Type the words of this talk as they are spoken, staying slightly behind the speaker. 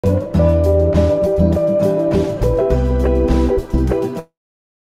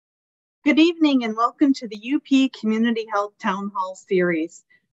evening and welcome to the UP Community Health Town Hall Series.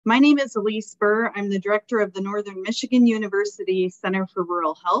 My name is Elise Spur. I'm the director of the Northern Michigan University Center for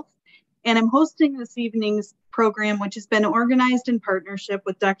Rural Health, and I'm hosting this evening's program, which has been organized in partnership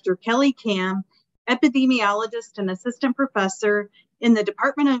with Dr. Kelly Kam, epidemiologist and assistant professor in the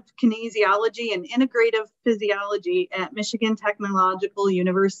Department of Kinesiology and Integrative Physiology at Michigan Technological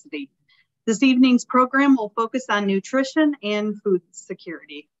University. This evening's program will focus on nutrition and food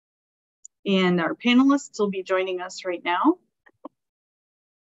security. And our panelists will be joining us right now.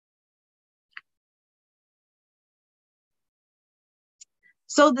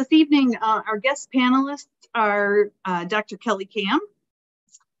 So this evening, our guest panelists are Dr. Kelly Kam.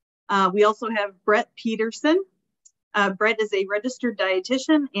 We also have Brett Peterson. Brett is a registered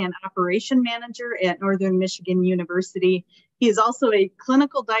dietitian and operation manager at Northern Michigan University. He is also a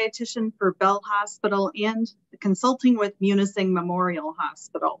clinical dietitian for Bell Hospital and consulting with Munising Memorial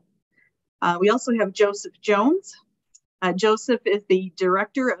Hospital. We also have Joseph Jones. Joseph is the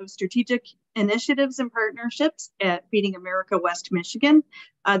Director of Strategic Initiatives and Partnerships at Feeding America West Michigan.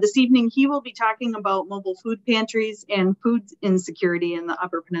 This evening, he will be talking about mobile food pantries and food insecurity in the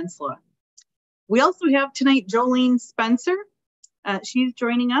Upper Peninsula. We also have tonight Jolene Spencer. She's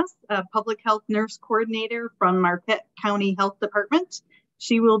joining us, a public health nurse coordinator from Marquette County Health Department.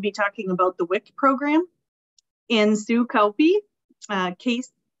 She will be talking about the WIC program. And Sue Kaupe,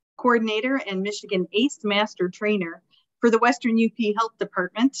 case coordinator and Michigan ACE master trainer for the Western UP Health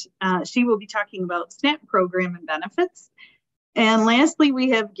Department. She will be talking about SNAP program and benefits. And lastly,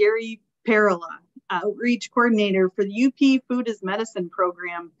 we have Gary Perala, outreach coordinator for the UP Food as Medicine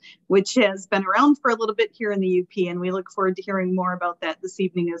program, which has been around for a little bit here in the UP, and we look forward to hearing more about that this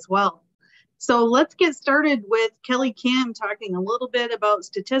evening as well. So let's get started with Kelly Kam talking a little bit about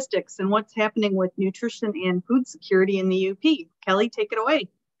statistics and what's happening with nutrition and food security in the UP. Kelly, take it away.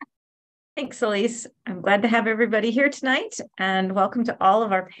 Thanks, Elise. I'm glad to have everybody here tonight, and welcome to all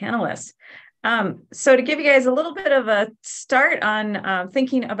of our panelists. So to give you guys a little bit of a start on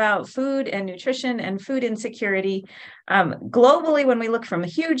thinking about food and nutrition and food insecurity, globally, when we look from a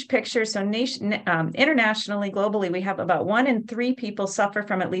huge picture, so internationally, globally, we have about 1 in 3 people suffer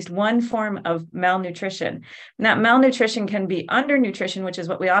from at least one form of malnutrition. Now, malnutrition can be undernutrition, which is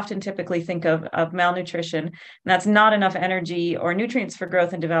what we often typically think of malnutrition. And that's not enough energy or nutrients for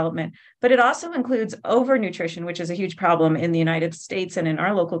growth and development. But it also includes overnutrition, which is a huge problem in the United States and in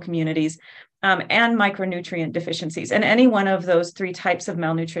our local communities. And micronutrient deficiencies. And any one of those 3 types of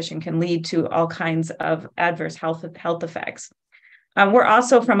malnutrition can lead to all kinds of adverse health effects. We're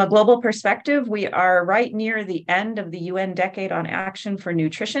also, from a global perspective, we are right near the end of the UN Decade on Action for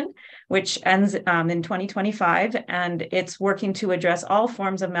Nutrition, which ends in 2025, and it's working to address all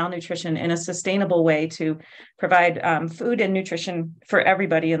forms of malnutrition in a sustainable way to provide food and nutrition for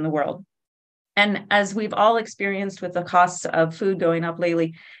everybody in the world. And as we've all experienced with the costs of food going up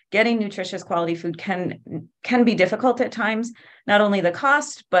lately, getting nutritious quality food can be difficult at times. Not only the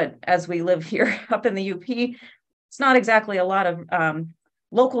cost, but as we live here up in the UP, it's not exactly a lot of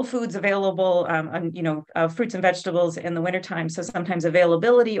local foods available, fruits and vegetables in the wintertime. So sometimes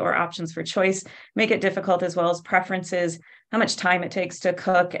availability or options for choice make it difficult, as well as preferences, how much time it takes to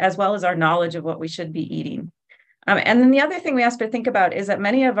cook, as well as our knowledge of what we should be eating. And then the other thing we have to think about is that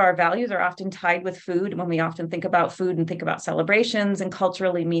many of our values are often tied with food. When we often think about food and think about celebrations and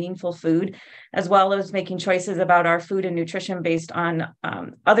culturally meaningful food, as well as making choices about our food and nutrition based on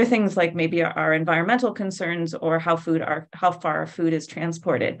other things like maybe our environmental concerns or how far our food is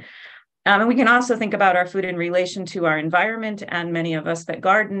transported. And we can also think about our food in relation to our environment, and many of us that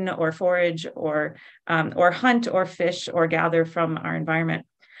garden or forage or hunt or fish or gather from our environment.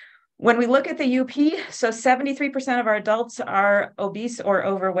 When we look at the UP, so 73% of our adults are obese or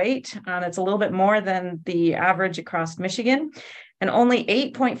overweight. That's a little bit more than the average across Michigan. And only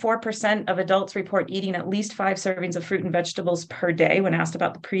 8.4% of adults report eating at least 5 servings of fruit and vegetables per day when asked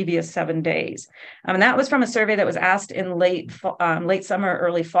about the previous 7 days. And that was from a survey that was asked in late summer,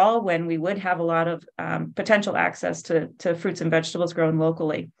 early fall, when we would have a lot of potential access to fruits and vegetables grown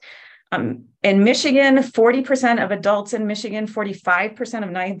locally. In Michigan, 40% of adults in Michigan, 45% of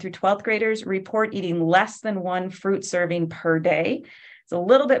 9th through 12th graders report eating less than 1 fruit serving per day. It's a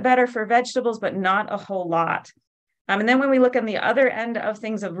little bit better for vegetables, but not a whole lot. And then when we look on the other end of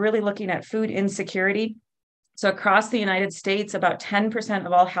things of really looking at food insecurity, so across the United States, about 10%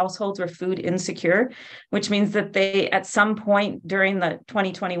 of all households were food insecure, which means that they, at some point during the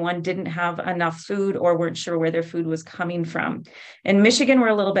 2021, didn't have enough food or weren't sure where their food was coming from. In Michigan, we're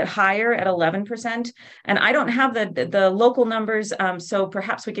a little bit higher at 11%. And I don't have the local numbers, so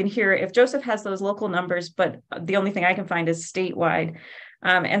perhaps we can hear if Joseph has those local numbers, but the only thing I can find is statewide.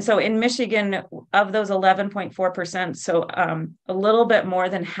 And so in Michigan, of those 11.4%, so a little bit more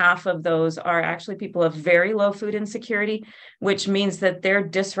than half of those are actually people of very low food insecurity, which means that they're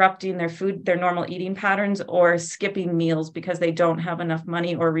disrupting their normal eating patterns or skipping meals because they don't have enough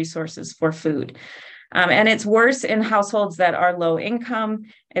money or resources for food. And it's worse in households that are low income.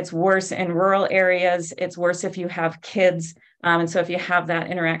 It's worse in rural areas. It's worse if you have kids. And so if you have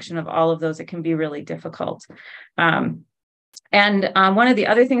that interaction of all of those, it can be really difficult. And one of the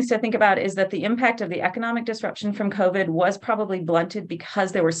other things to think about is that the impact of the economic disruption from COVID was probably blunted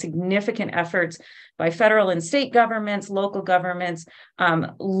because there were significant efforts by federal and state governments, local governments,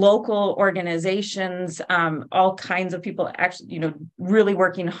 local organizations, all kinds of people actually, really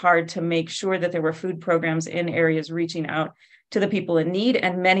working hard to make sure that there were food programs in areas reaching out to the people in need.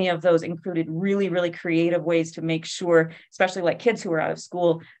 And many of those included really, really creative ways to make sure, especially like kids who were out of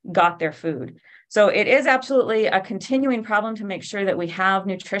school, got their food. So it is absolutely a continuing problem to make sure that we have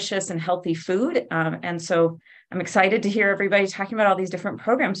nutritious and healthy food. And so I'm excited to hear everybody talking about all these different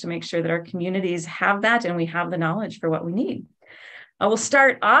programs to make sure that our communities have that and we have the knowledge for what we need. We'll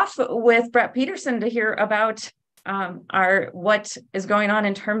start off with Brett Peterson to hear about what is going on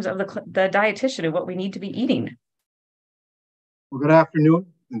in terms of the dietitian and what we need to be eating. Well, good afternoon,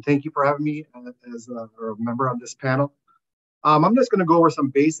 and thank you for having me as a member on this panel. I'm just going to go over some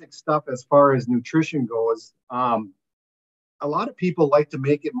basic stuff as far as nutrition goes. A lot of people like to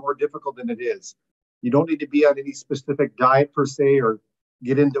make it more difficult than it is. You don't need to be on any specific diet per se or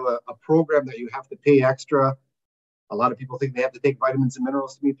get into a program that you have to pay extra. A lot of people think they have to take vitamins and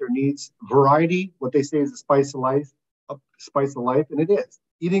minerals to meet their needs. Variety, what they say is the spice of life, and it is.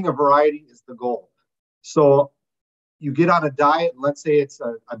 Eating a variety is the goal. So you get on a diet, and let's say it's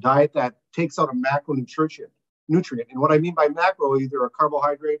a diet that takes out a macronutrient. And what I mean by macro, either a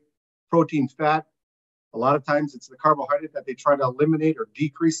carbohydrate, protein, fat. A lot of times it's the carbohydrate that they try to eliminate or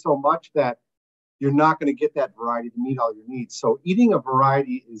decrease so much that you're not going to get that variety to meet all your needs. So eating a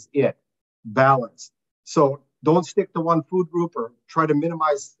variety is it. Balance. So don't stick to one food group or try to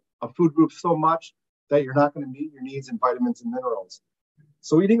minimize a food group so much that you're not going to meet your needs in vitamins and minerals.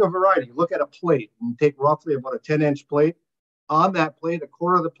 So eating a variety, look at a plate and take roughly about a 10-inch plate. On that plate, a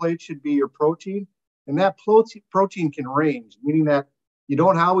quarter of the plate should be your protein. And that protein can range, meaning that you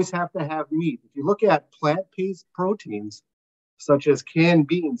don't always have to have meat. If you look at plant-based proteins, such as canned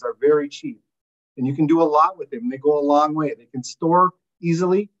beans, are very cheap. And you can do a lot with them. They go a long way. They can store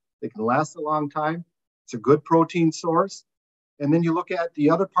easily. They can last a long time. It's a good protein source. And then you look at the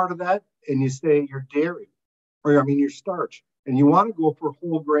other part of that and you say your dairy, your starch. And you want to go for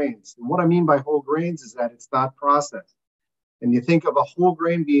whole grains. And what I mean by whole grains is that it's not processed. And you think of a whole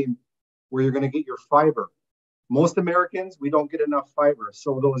grain being where you're going to get your fiber. Most Americans, we don't get enough fiber.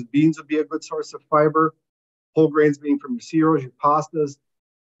 So those beans would be a good source of fiber. Whole grains being from your cereals, your pastas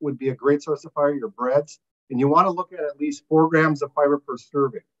would be a great source of fiber, your breads. And you want to look at least 4 grams of fiber per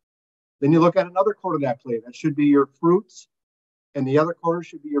serving. Then you look at another quarter of that plate. That should be your fruits. And the other quarter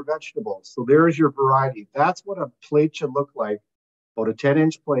should be your vegetables. So there's your variety. That's what a plate should look like, about a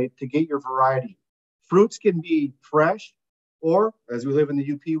 10-inch plate to get your variety. Fruits can be fresh, or as we live in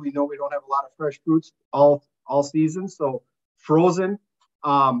the UP, we know we don't have a lot of fresh fruits all season. So frozen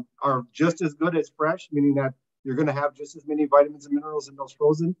are just as good as fresh, meaning that you're going to have just as many vitamins and minerals in those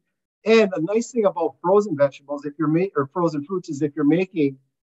frozen. And the nice thing about frozen vegetables, or frozen fruits, is if you're making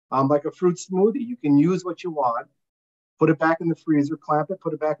like a fruit smoothie, you can use what you want, put it back in the freezer, clamp it,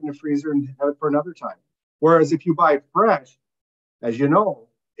 put it back in the freezer, and have it for another time. Whereas if you buy fresh, as you know,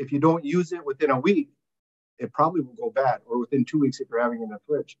 if you don't use it within a week, it probably will go bad, or within 2 weeks if you're having it in the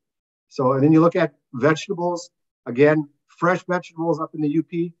fridge. So, and then you look at vegetables, again, fresh vegetables up in the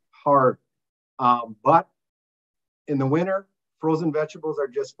UP, hard. But in the winter, frozen vegetables are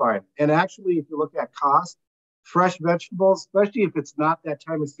just fine. And actually, if you look at cost, fresh vegetables, especially if it's not that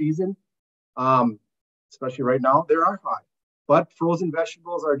time of season, especially right now, they are high. But frozen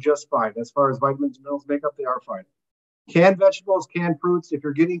vegetables are just fine. As far as vitamins and minerals makeup, they are fine. Canned vegetables, canned fruits, if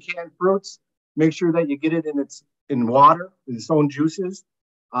you're getting canned fruits, make sure that you get it in water, with its own juices.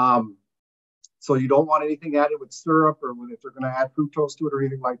 So you don't want anything added with syrup or if they're going to add fructose to it or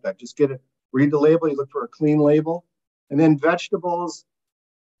anything like that. Just get it, read the label, you look for a clean label. And then vegetables,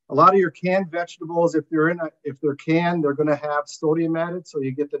 a lot of your canned vegetables, if they're canned, they're going to have sodium added. So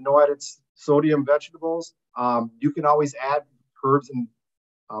you get the no added sodium vegetables. You can always add herbs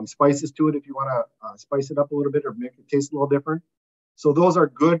and spices to it if you want to spice it up a little bit or make it taste a little different. So those are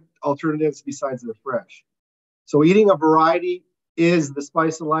good alternatives besides the fresh. So eating a variety is the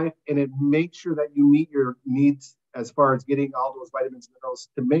spice of life, and it makes sure that you meet your needs as far as getting all those vitamins and minerals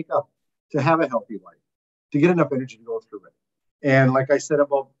to have a healthy life, to get enough energy to go through it. And like I said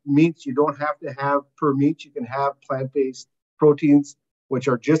about meats, you don't have to have per meat. You can have plant-based proteins, which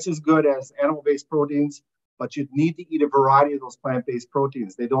are just as good as animal-based proteins, but you need to eat a variety of those plant-based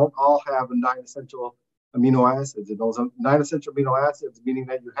proteins. They don't all have 9 essential amino acids. And those 9 essential amino acids, meaning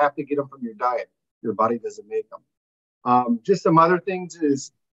that you have to get them from your diet. Your body doesn't make them. Just some other things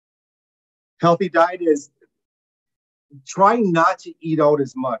is healthy diet is trying not to eat out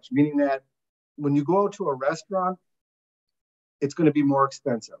as much, meaning that when you go out to a restaurant, it's going to be more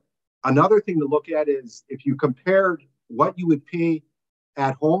expensive. Another thing to look at is if you compared what you would pay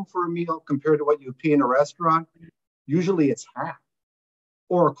at home for a meal compared to what you would pay in a restaurant, usually it's half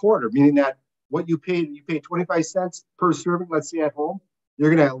or a quarter, meaning that what you pay 25 cents per serving, let's say at home,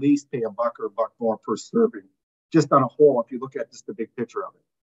 you're going to at least pay $1 or $1 more per serving, just on a whole, if you look at just the big picture of it.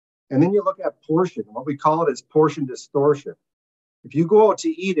 And then you look at portion. What we call it is portion distortion. If you go out to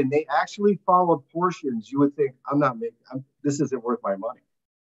eat and they actually followed portions, you would think, this isn't worth my money.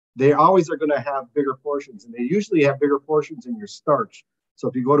 They always are going to have bigger portions, and they usually have bigger portions in your starch. So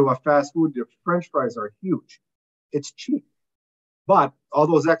if you go to a fast food, the French fries are huge. It's cheap, but all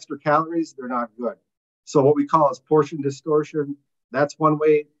those extra calories, they're not good. So what we call is portion distortion. That's one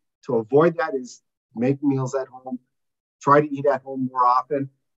way to avoid that is make meals at home. Try to eat at home more often.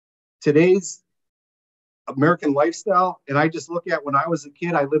 Today's American lifestyle, and I just look at when I was a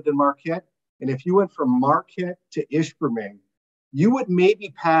kid, I lived in Marquette, and if you went from Marquette to Ishpeming, you would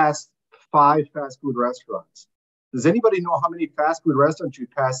maybe pass 5 fast food restaurants. Does anybody know how many fast food restaurants you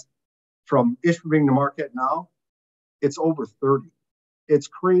pass from Ishpeming to Marquette now? It's over 30. It's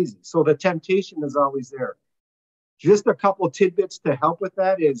crazy. So the temptation is always there. Just a couple of tidbits to help with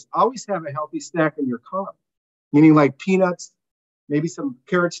that is always have a healthy snack in your car, meaning like peanuts, maybe some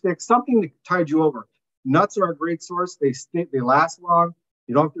carrot sticks, something to tide you over. Nuts are a great source. They last long.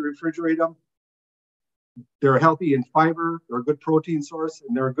 You don't have to refrigerate them. They're healthy in fiber. They're a good protein source,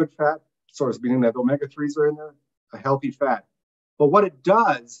 and they're a good fat source, meaning that omega-3s are in there, a healthy fat. But what it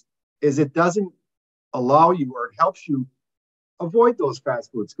does is it doesn't allow you, or it helps you avoid those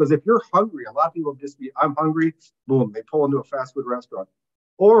fast foods. Because if you're hungry, a lot of people just be, I'm hungry, boom, they pull into a fast food restaurant.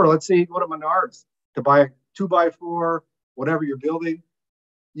 Or let's say you go to Menards to buy a 2x4, whatever you're building.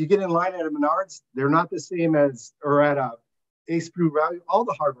 You get in line at a Menards, they're not the same as, or at a Ace Food Value, all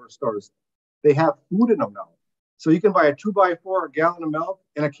the hardware stores, they have food in them now. So you can buy a 2x4, a gallon of milk,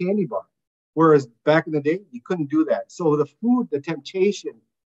 and a candy bar. Whereas back in the day, you couldn't do that. So the food, the temptation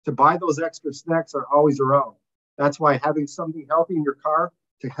to buy those extra snacks are always around. That's why having something healthy in your car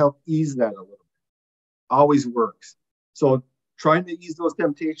to help ease that a little bit always works. So trying to ease those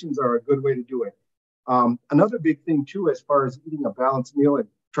temptations are a good way to do it. Another big thing too, as far as eating a balanced meal and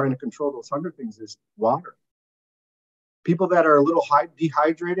trying to control those hunger things, is water. People that are a little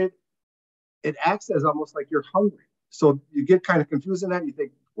dehydrated, it acts as almost like you're hungry. So you get kind of confused in that. You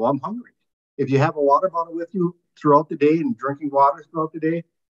think, well, I'm hungry. If you have a water bottle with you throughout the day and drinking water throughout the day,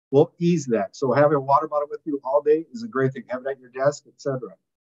 will ease that. So having a water bottle with you all day is a great thing. Have it at your desk, etc.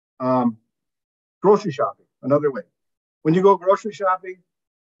 Grocery shopping, another way. When you go grocery shopping,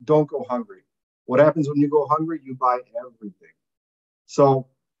 don't go hungry. What happens when you go hungry? You buy everything. So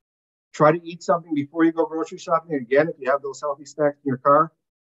try to eat something before you go grocery shopping. Again, if you have those healthy snacks in your car,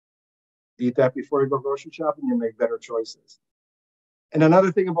 eat that before you go grocery shopping. You'll make better choices. And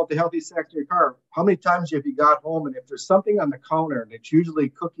another thing about the healthy snacks in your car, how many times have you got home and if there's something on the counter and it's usually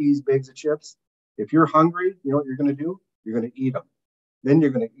cookies, bags of chips, if you're hungry, you know what you're going to do? You're going to eat them. Then you're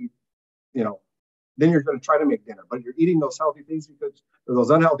going to eat, then you're going to try to make dinner. But you're eating those healthy things because there's those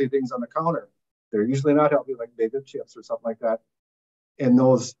unhealthy things on the counter. They're usually not healthy, like bags of chips or something like that. And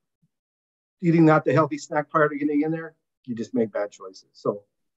those eating not the healthy snack prior to getting in there, you just make bad choices. So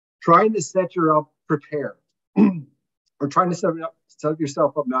trying to set yourself prepared or trying to set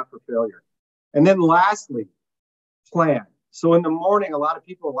yourself up not for failure. And then lastly, plan. So in the morning, a lot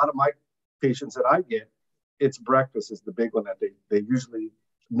of my patients that I get, it's breakfast is the big one that they usually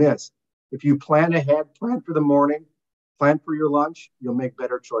miss. If you plan ahead, plan for the morning, plan for your lunch, you'll make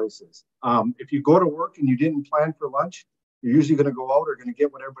better choices. If you go to work and you didn't plan for lunch, you're usually going to go out or going to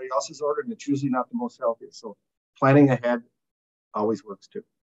get what everybody else has ordered, and it's usually not the most healthiest. So planning ahead always works too.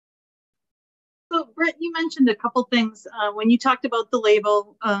 So, Brett, you mentioned a couple things. When you talked about the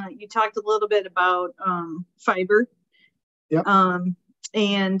label, you talked a little bit about fiber. Yep.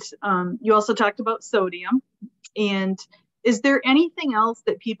 And you also talked about sodium. And is there anything else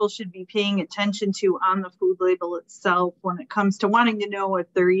that people should be paying attention to on the food label itself when it comes to wanting to know if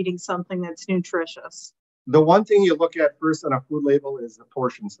they're eating something that's nutritious? The one thing you look at first on a food label is the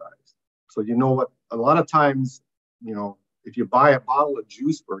portion size. So you know what, a lot of times, if you buy a bottle of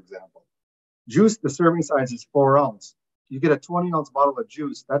juice, for example, juice, the serving size is 4 ounces. you get a 20-ounce bottle of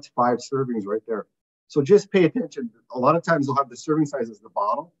juice, that's 5 servings right there. So just pay attention. A lot of times they'll have the serving size as the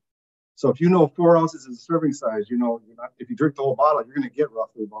bottle. So if you know 4 ounces is the serving size, you know, if you drink the whole bottle, you're going to get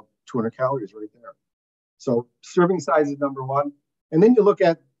roughly about 200 calories right there. So serving size is number one. And then you look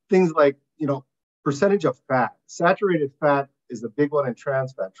at things like, you know, percentage of fat. Saturated fat is the big one in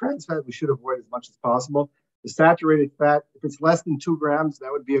trans fat. Trans fat we should avoid as much as possible. The saturated fat, if it's less than 2 grams,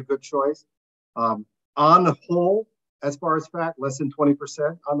 that would be a good choice. On the whole, as far as fat, less than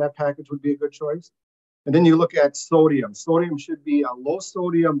 20% on that package would be a good choice. And then you look at sodium. Sodium should be a low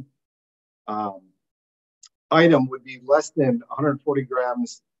sodium item would be less than 140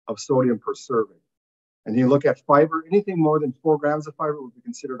 grams of sodium per serving. And you look at fiber, anything more than 4 grams of fiber would be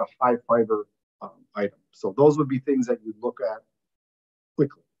considered a high fiber item. So those would be things that you'd look at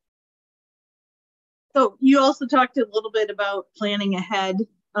quickly. So you also talked a little bit about planning ahead.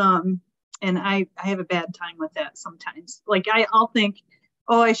 And I have a bad time with that sometimes. Like I'll think,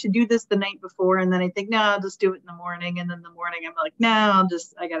 oh, I should do this the night before. And then I think, no, I'll just do it in the morning. And then in the morning, I'm like, no,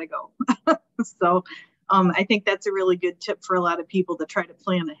 I got to go. So I think that's a really good tip for a lot of people to try to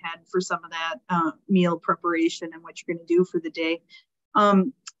plan ahead for some of that meal preparation and what you're going to do for the day.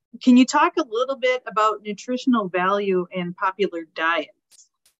 Can you talk a little bit about nutritional value and popular diets?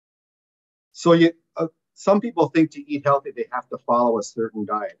 So some people think to eat healthy, they have to follow a certain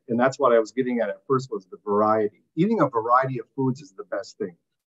diet. And that's what I was getting at first was the variety. Eating a variety of foods is the best thing.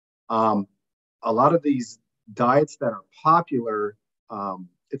 A lot of these diets that are popular,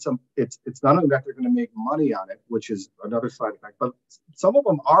 it's not only that they're going to make money on it, which is another side effect, but some of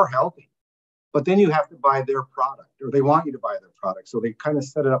them are healthy. But then you have to buy their product, or they want you to buy their product. So they kind of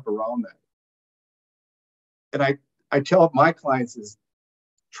set it up around that. And I tell my clients is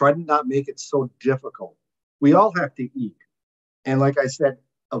try to not make it so difficult. We all have to eat. And like I said,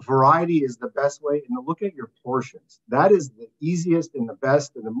 a variety is the best way. And look at your portions. That is the easiest and the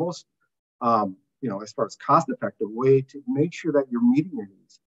best and the most, as far as cost-effective way to make sure that you're meeting your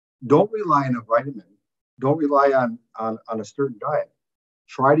needs. Don't rely on a vitamin. Don't rely on a certain diet.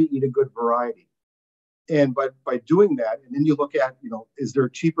 Try to eat a good variety. And by doing that, and then you look at, is there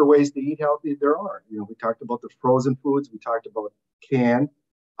cheaper ways to eat healthy? There are. We talked about the frozen foods. We talked about canned.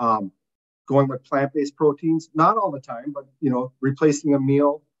 Going with plant-based proteins, not all the time, but, replacing a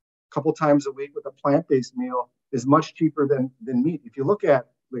meal a couple times a week with a plant-based meal is much cheaper than meat. If you look at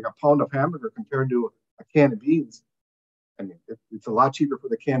like a pound of hamburger compared to a can of beans, I mean, it's a lot cheaper for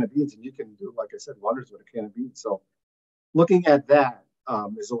the can of beans, and you can do, like I said, wonders with a can of beans. So looking at that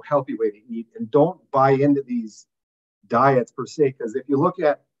is a healthy way to eat, and don't buy into these diets per se, because if you look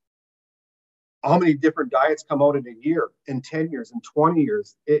at how many different diets come out in a year, in 10 years, in 20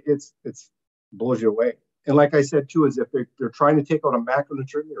 years, it's blows you away. And like I said, too, is if they're trying to take out a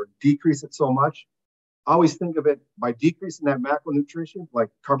macronutrient or decrease it so much, I always think of it by decreasing that macronutrition, like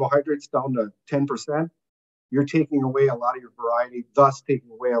carbohydrates down to 10%, you're taking away a lot of your variety, thus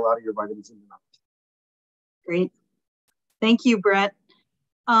taking away a lot of your vitamins and minerals. Great. Thank you, Brett.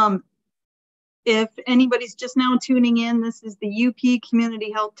 If anybody's just now tuning in, this is the UP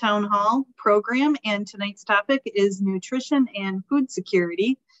Community Health Town Hall program, and tonight's topic is nutrition and food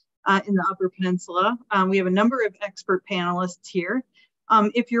security in the Upper Peninsula. We have a number of expert panelists here.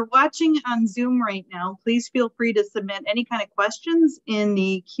 If you're watching on Zoom right now, please feel free to submit any kind of questions in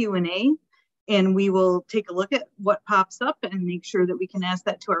the Q&A, and we will take a look at what pops up and make sure that we can ask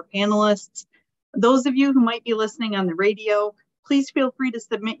that to our panelists. Those of you who might be listening on the radio, please feel free to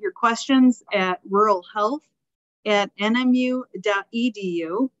submit your questions at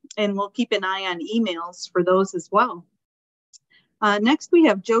ruralhealth@nmu.edu, and we'll keep an eye on emails for those as well. Next, we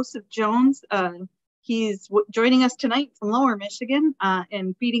have Joseph Jones. He's joining us tonight from Lower Michigan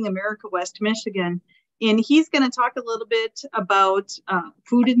and Feeding America West Michigan. And he's going to talk a little bit about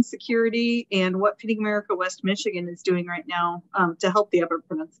food insecurity and what Feeding America West Michigan is doing right now to help the Upper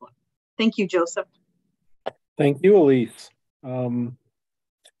Peninsula. Thank you, Joseph. Thank you, Elise.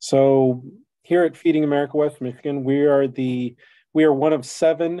 So here at Feeding America West Michigan, we are one of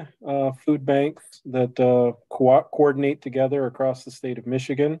 7 food banks that coordinate together across the state of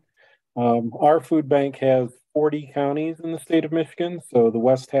Michigan. Our food bank has 40 counties in the state of Michigan, so the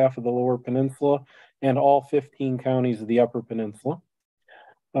west half of the Lower Peninsula and all 15 counties of the Upper Peninsula.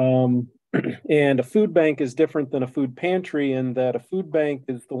 And a food bank is different than a food pantry in that a food bank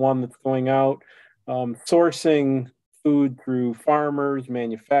is the one that's going out sourcing food through farmers,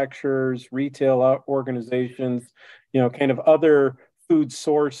 manufacturers, retail organizations, kind of other food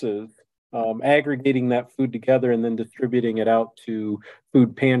sources, aggregating that food together and then distributing it out to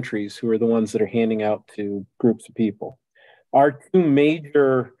food pantries, who are the ones that are handing out to groups of people. Our 2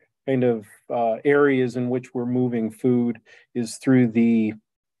 major kind of areas in which we're moving food is through the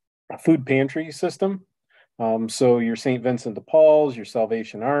food pantry system. So your St. Vincent de Paul's, your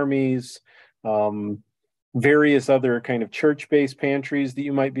Salvation Armies, various other kind of church-based pantries that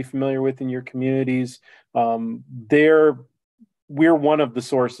you might be familiar with in your communities. We're one of the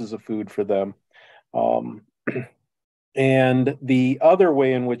sources of food for them. And the other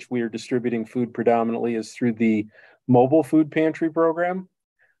way in which we are distributing food predominantly is through the mobile food pantry program.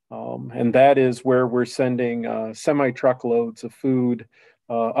 And that is where we're sending semi-truckloads of food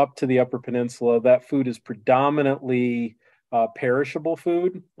up to the Upper Peninsula. That food is predominantly perishable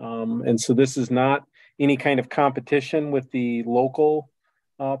food. And so this is not any kind of competition with the local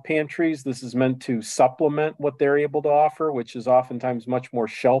pantries. This is meant to supplement what they're able to offer, which is oftentimes much more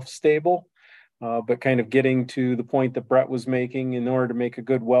shelf stable. But kind of getting to the point that Brett was making, in order to make a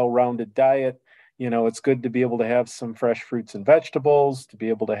good, well-rounded diet, it's good to be able to have some fresh fruits and vegetables, to be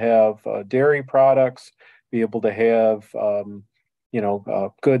able to have dairy products, be able to have,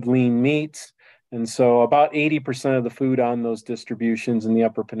 good lean meats. And so about 80% of the food on those distributions in the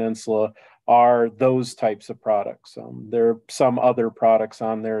Upper Peninsula are those types of products. There are some other products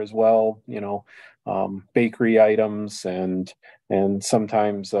on there as well, bakery items and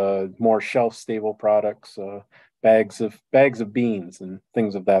sometimes more shelf-stable products, bags of beans and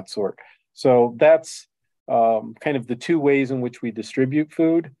things of that sort. So that's kind of the two ways in which we distribute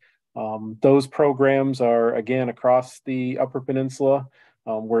food. Those programs are, again, across the Upper Peninsula.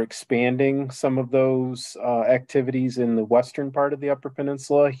 We're expanding some of those activities in the western part of the Upper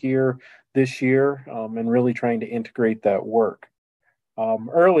Peninsula here this year, and really trying to integrate that work.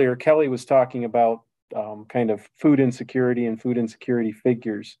 Earlier, Kelly was talking about kind of food insecurity and food insecurity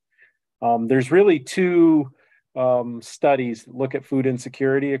figures. There's really two studies that look at food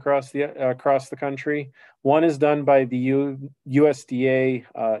insecurity across the country. One is done by the USDA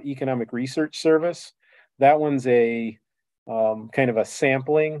Economic Research Service. That one's a kind of a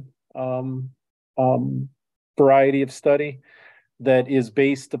sampling variety of study that is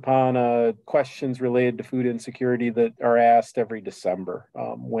based upon questions related to food insecurity that are asked every December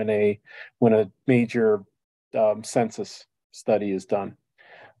when a major census study is done.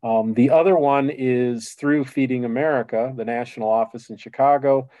 The other one is through Feeding America, the national office in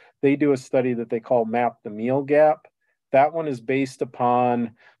Chicago. They do a study that they call Map the Meal Gap. That one is based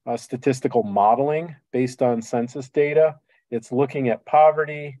upon statistical modeling based on census data. It's looking at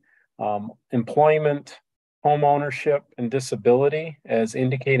poverty, employment, home ownership, and disability as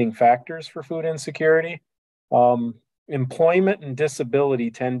indicating factors for food insecurity. Employment and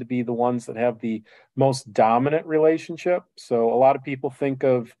disability tend to be the ones that have the most dominant relationship. So a lot of people think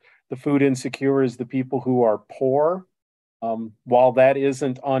of the food insecure as the people who are poor. While that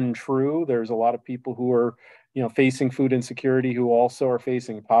isn't untrue, there's a lot of people who are, facing food insecurity who also are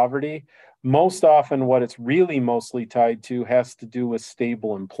facing poverty. Most often what it's really mostly tied to has to do with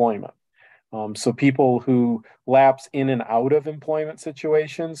stable employment. So people who lapse in and out of employment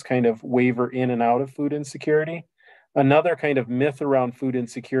situations kind of waver in and out of food insecurity. Another kind of myth around food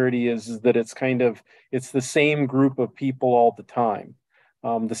insecurity is that it's the same group of people all the time.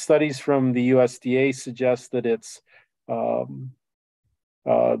 The studies from the USDA suggest that it's a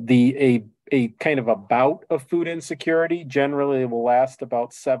kind of a bout of food insecurity. Generally, it will last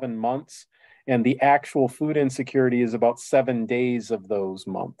about 7 months, and the actual food insecurity is about 7 days of those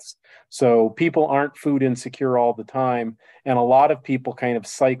months. So people aren't food insecure all the time, and a lot of people kind of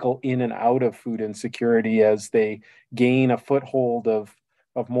cycle in and out of food insecurity as they gain a foothold of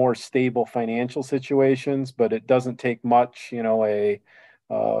more stable financial situations. But it doesn't take much, a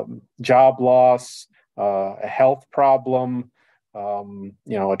job loss, a health problem,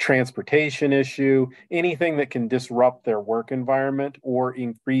 a transportation issue, anything that can disrupt their work environment or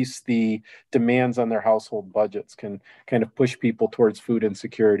increase the demands on their household budgets can kind of push people towards food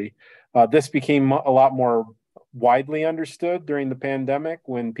insecurity. This became a lot more widely understood during the pandemic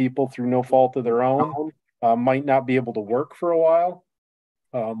when people, through no fault of their own, might not be able to work for a while.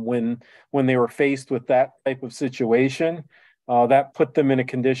 When they were faced with that type of situation, that put them in a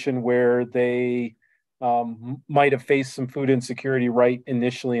condition where they might have faced some food insecurity right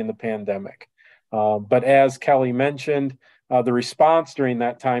initially in the pandemic. But as Kelly mentioned, the response during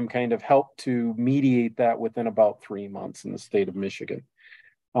that time kind of helped to mediate that within about 3 months in the state of Michigan.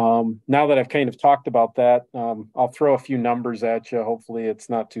 Now that I've kind of talked about that, I'll throw a few numbers at you. Hopefully it's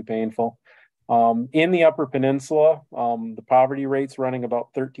not too painful. In the Upper Peninsula, the poverty rate's running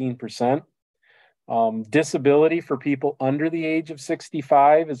about 13%. Disability for people under the age of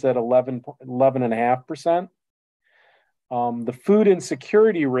 65 is at 11.5%. The food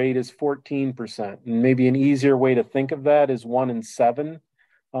insecurity rate is 14%. And maybe an easier way to think of that is 1 in 7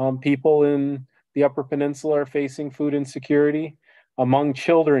 people in the Upper Peninsula are facing food insecurity. Among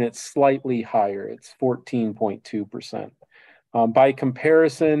children, it's slightly higher. It's 14.2%. By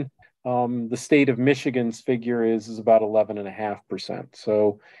comparison, the state of Michigan's figure is about 11.5%.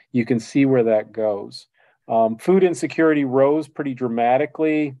 So you can see where that goes. Food insecurity rose pretty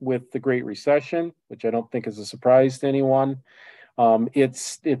dramatically with the Great Recession, which I don't think is a surprise to anyone. It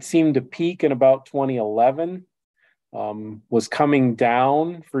seemed to peak in about 2011, was coming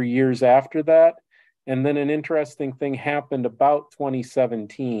down for years after that. And then an interesting thing happened about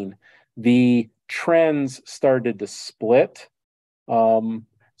 2017. The trends started to split.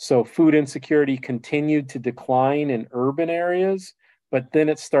 So food insecurity continued to decline in urban areas, but then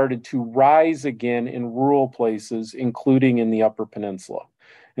it started to rise again in rural places, including in the Upper Peninsula.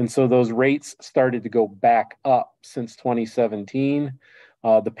 And so those rates started to go back up since 2017.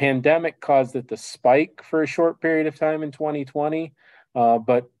 The pandemic caused it to spike for a short period of time in 2020,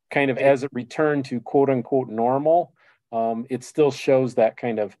 but kind of as it returned to quote unquote normal, it still shows that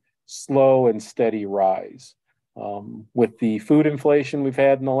kind of slow and steady rise. With the food inflation we've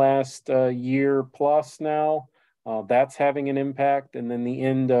had in the last year plus now, that's having an impact. And then the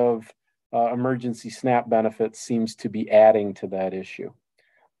end of emergency SNAP benefits seems to be adding to that issue.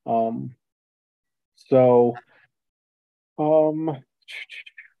 What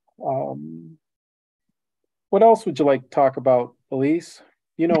else would you like to talk about, Elise?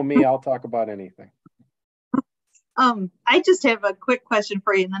 You know me, I'll talk about anything. I just have a quick question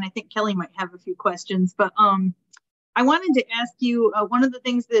for you, and then I think Kelly might have a few questions. But I wanted to ask you, one of the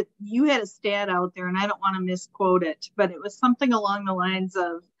things that you had a stat out there, and I don't want to misquote it, but it was something along the lines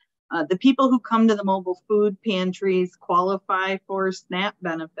of the people who come to the mobile food pantries qualify for SNAP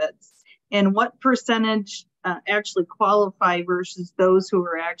benefits, and what percentage actually qualify versus those who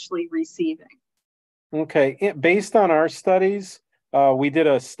are actually receiving. Okay, based on our studies, we did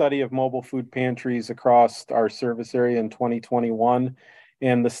a study of mobile food pantries across our service area in 2021,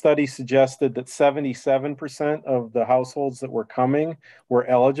 and the study suggested that 77% of the households that were coming were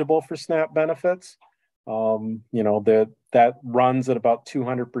eligible for SNAP benefits. That runs at about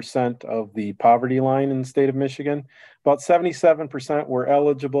 200% of the poverty line in the state of Michigan. About 77% were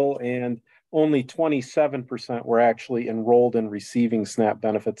eligible, and only 27% were actually enrolled in receiving SNAP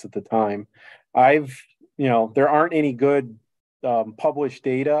benefits at the time. There aren't any good published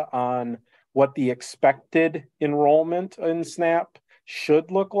data on what the expected enrollment in SNAP should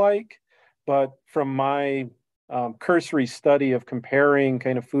look like, but from my cursory study of comparing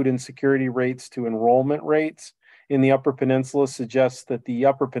kind of food insecurity rates to enrollment rates in the Upper Peninsula suggests that the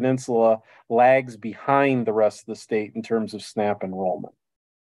Upper Peninsula lags behind the rest of the state in terms of SNAP enrollment.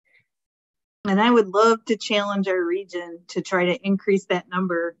 And I would love to challenge our region to try to increase that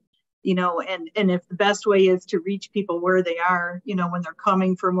number, and if the best way is to reach people where they are, when they're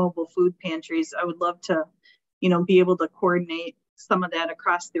coming for mobile food pantries, I would love to, be able to coordinate some of that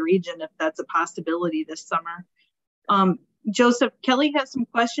across the region if that's a possibility this summer. Joseph, Kelly has some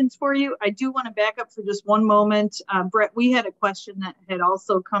questions for you. I do want to back up for just one moment. Brett, we had a question that had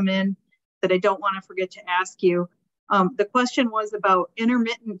also come in that I don't want to forget to ask you. The question was about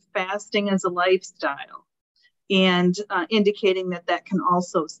intermittent fasting as a lifestyle and indicating that can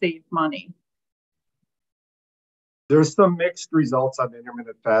also save money. There's some mixed results on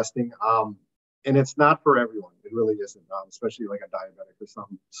intermittent fasting, and it's not for everyone. It really isn't, especially like a diabetic or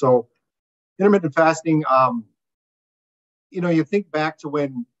something. So intermittent fasting, you think back to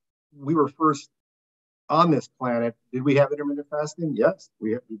when we were first on this planet, did we have intermittent fasting? Yes.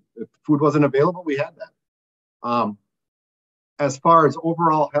 If food wasn't available, we had that. As far as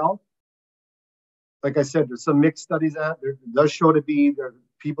overall health, like I said, there's some mixed studies out there. It does show to be there are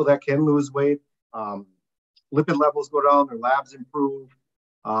people that can lose weight. Lipid levels go down, their labs improve,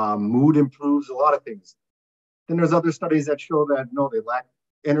 mood improves, a lot of things. Then there's other studies that show that no, they lack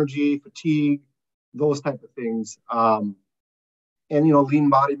energy, fatigue, those type of things. And lean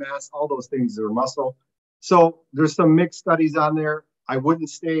body mass, all those things are muscle. So there's some mixed studies on there. I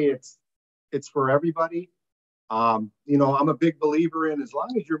wouldn't say it's for everybody. I'm a big believer in as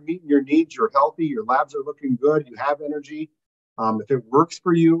long as you're meeting your needs, you're healthy, your labs are looking good, you have energy. If it works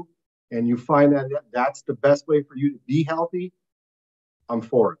for you and you find that that's the best way for you to be healthy, I'm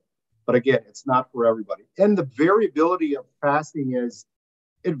for it. But again, it's not for everybody. And the variability of fasting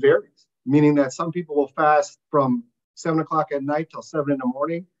it varies, meaning that some people will fast from 7 o'clock at night till 7 in the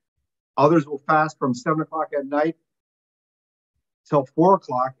morning. Others will fast from 7 o'clock at night till 4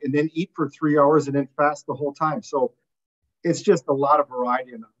 o'clock and then eat for 3 hours and then fast the whole time. So it's just a lot of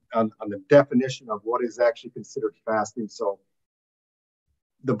variety on the definition of what is actually considered fasting. So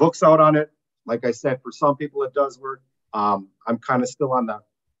the book's out on it. Like I said, for some people it does work. I'm kind of still on the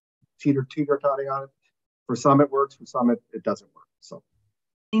teeter-totting on it. For some it works, for some it doesn't work. So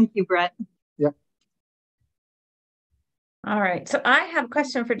thank you, Brett. Yep. All right. So I have a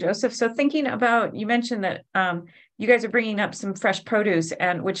question for Joseph. So thinking about, you mentioned that you guys are bringing up some fresh produce,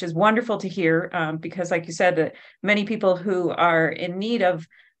 and which is wonderful to hear, because like you said, that many people who are in need of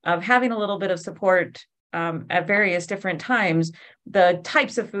having a little bit of support at various different times, the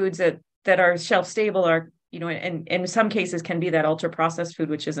types of foods that are shelf stable are, and in some cases can be that ultra processed food,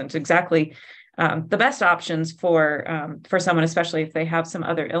 which isn't exactly the best options for someone, especially if they have some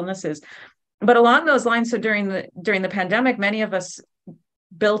other illnesses. But along those lines, so during the pandemic, many of us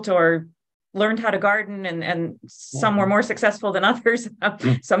built or learned how to garden, and some were more successful than others.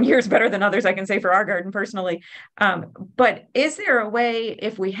 Some years better than others, I can say, for our garden personally. But is there a way,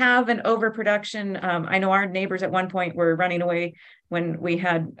 if we have an overproduction? I know our neighbors at one point were running away when we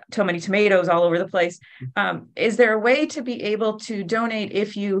had so many tomatoes all over the place. Is there a way to be able to donate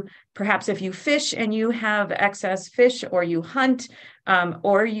if you fish and you have excess fish, or you hunt,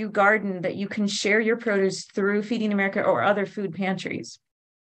 or you garden, that you can share your produce through Feeding America or other food pantries?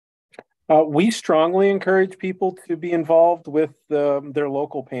 We strongly encourage people to be involved with their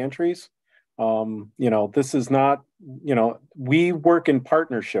local pantries. This is not, we work in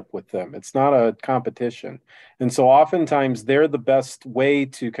partnership with them. It's not a competition. And so oftentimes they're the best way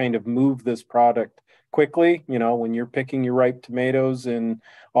to kind of move this product quickly. When you're picking your ripe tomatoes in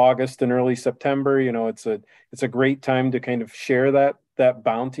August and early September, it's a great time to kind of share that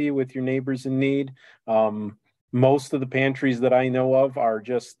bounty with your neighbors in need. Most of the pantries that I know of are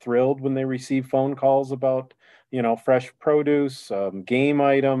just thrilled when they receive phone calls about, fresh produce, game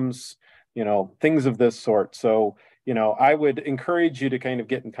items, things of this sort. So, I would encourage you to kind of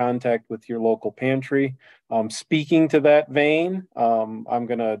get in contact with your local pantry. Speaking to that vein, I'm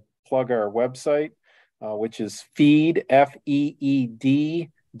going to plug our website, which is Feed, FEEDWM,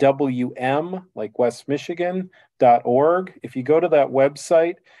 like West Michigan.org. If you go to that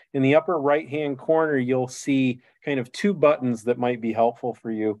website, in the upper right-hand corner, you'll see kind of two buttons that might be helpful for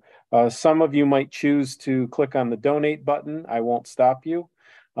you. Some of you might choose to click on the donate button. I won't stop you.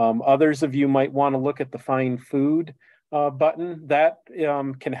 Others of you might want to look at the find food button. That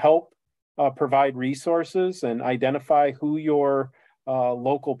can help provide resources and identify who your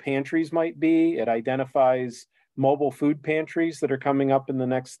local pantries might be. It identifies mobile food pantries that are coming up in the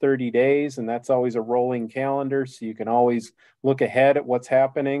next 30 days, and that's always a rolling calendar, so you can always look ahead at what's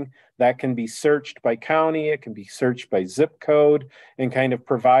happening. That can be searched by county, it can be searched by zip code, and kind of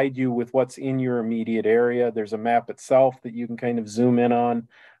provide you with what's in your immediate area. There's a map itself that you can kind of zoom in on.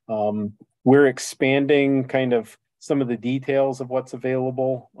 We're expanding kind of some of the details of what's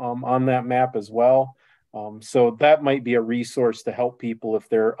available on that map as well. So that might be a resource to help people if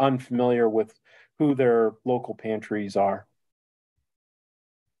they're unfamiliar with who their local pantries are.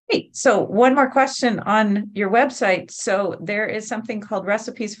 Great. So one more question on your website. So there is something called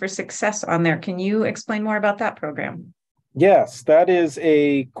Recipes for Success on there. Can you explain more about that program? Yes, that is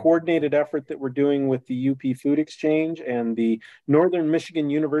a coordinated effort that we're doing with the UP Food Exchange and the Northern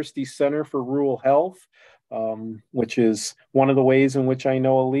Michigan University Center for Rural Health, which is one of the ways in which I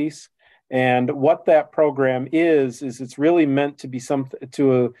know Elise. And what that program is it's really meant to be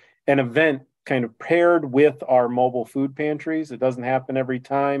an event kind of paired with our mobile food pantries. It doesn't happen every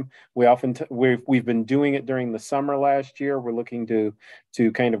time. We've been doing it during the summer last year. We're looking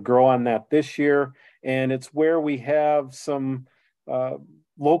to kind of grow on that this year. And it's where we have some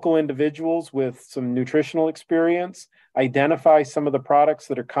local individuals with some nutritional experience identify some of the products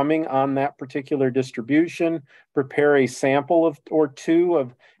that are coming on that particular distribution, prepare a sample or two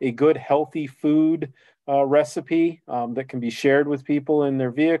of a good healthy food recipe that can be shared with people in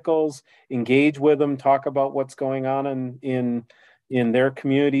their vehicles, engage with them, talk about what's going on in their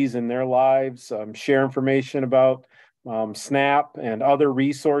communities, in their lives, share information about SNAP and other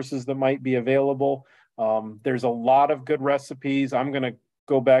resources that might be available. There's a lot of good recipes. I'm going to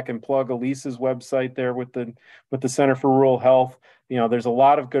go back and plug Elise's website there with the Center for Rural Health. There's a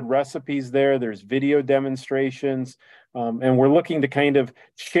lot of good recipes there. There's video demonstrations. And we're looking to kind of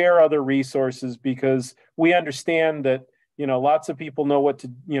share other resources because we understand that, lots of people know what to,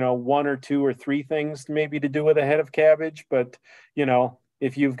 one or two or three things maybe to do with a head of cabbage. But,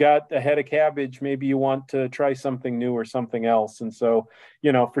 if you've got a head of cabbage, maybe you want to try something new or something else. And so,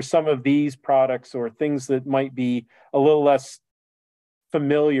 for some of these products or things that might be a little less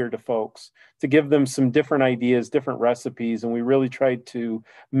familiar to folks, to give them some different ideas, different recipes. And we really tried to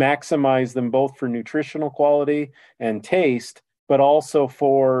maximize them both for nutritional quality and taste, but also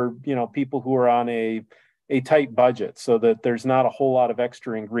for, people who are on a tight budget so that there's not a whole lot of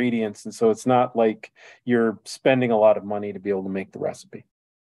extra ingredients. And so it's not like you're spending a lot of money to be able to make the recipe.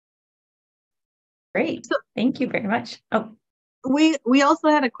 Great. Thank you very much. Oh, we also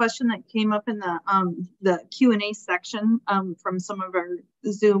had a question that came up in the Q&A section from some of our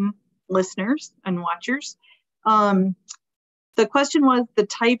Zoom listeners and watchers. The question was the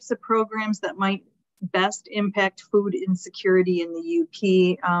types of programs that might best impact food insecurity in the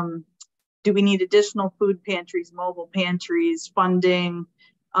UP. Do we need additional food pantries, mobile pantries, funding?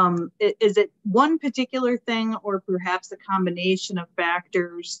 Is it one particular thing or perhaps a combination of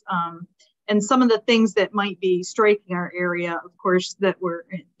factors? And some of the things that might be striking our area, of course, that were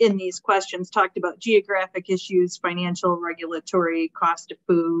in these questions talked about geographic issues, financial, regulatory, cost of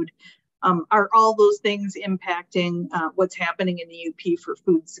food. Are all those things impacting what's happening in the UP for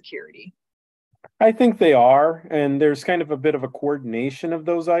food security? I think they are, and there's kind of a bit of a coordination of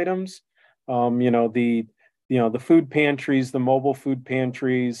those items. The food pantries, the mobile food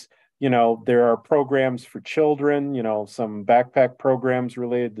pantries. There are programs for children. Some backpack programs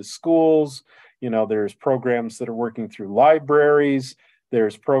related to schools. There's programs that are working through libraries.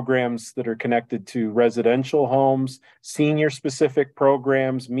 There's programs that are connected to residential homes, senior-specific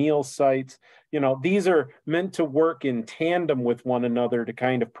programs, meal sites. These are meant to work in tandem with one another to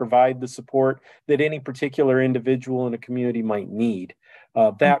kind of provide the support that any particular individual in a community might need.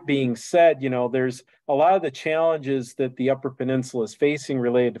 That being said, there's a lot of the challenges that the Upper Peninsula is facing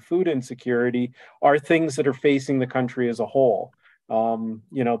related to food insecurity are things that are facing the country as a whole.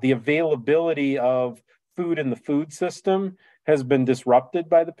 The availability of food in the food system has been disrupted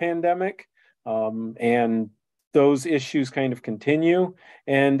by the pandemic, and those issues kind of continue.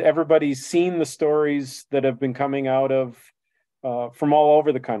 And everybody's seen the stories that have been coming out of from all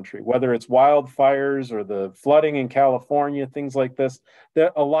over the country, whether it's wildfires or the flooding in California, things like this.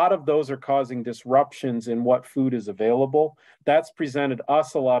 That a lot of those are causing disruptions in what food is available. That's presented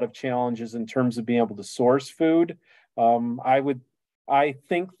us a lot of challenges in terms of being able to source food. I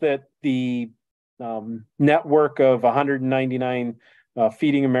think that the network of 199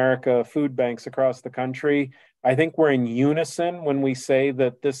 Feeding America food banks across the country, I think we're in unison when we say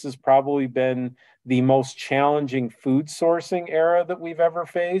that this has probably been the most challenging food sourcing era that we've ever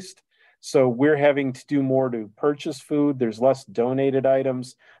faced. So we're having to do more to purchase food. There's less donated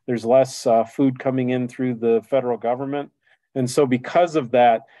items. There's less food coming in through the federal government. And so because of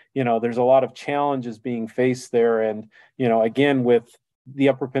that, there's a lot of challenges being faced there. And, again, with the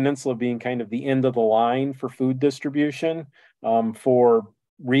Upper Peninsula being kind of the end of the line for food distribution for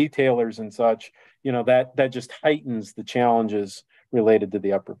retailers and such, that just heightens the challenges related to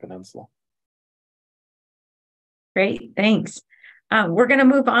the Upper Peninsula. Great, thanks. We're going to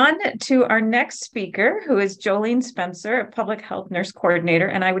move on to our next speaker, who is Jolene Spencer, a public health nurse coordinator.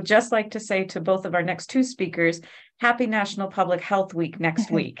 And I would just like to say to both of our next two speakers, happy National Public Health Week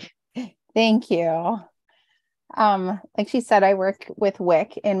next week. Thank you. Like she said, I work with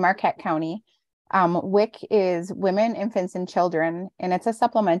WIC in Marquette County. WIC is Women, Infants, and Children, and it's a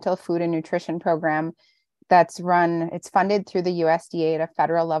supplemental food and nutrition program it's funded through the USDA at a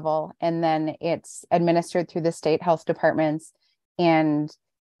federal level, and then it's administered through the state health departments and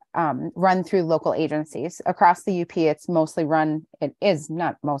run through local agencies. Across the UP, it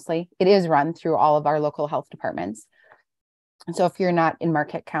is run through all of our local health departments. And so if you're not in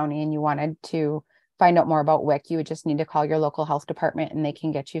Marquette County and you wanted to find out more about WIC, you would just need to call your local health department and they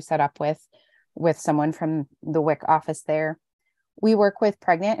can get you set up with someone from the WIC office there. We work with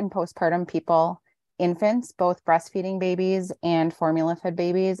pregnant and postpartum people, infants, both breastfeeding babies and formula fed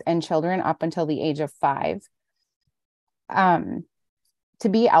babies, and children up until the age of 5. To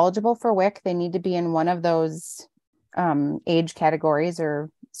be eligible for WIC, they need to be in one of those age categories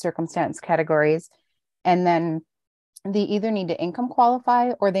or circumstance categories. And then they either need to income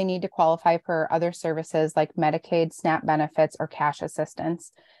qualify or they need to qualify for other services like Medicaid, SNAP benefits, or cash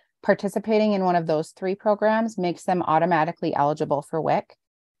assistance. Participating in one of those 3 programs makes them automatically eligible for WIC.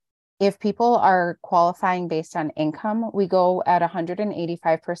 If people are qualifying based on income, we go at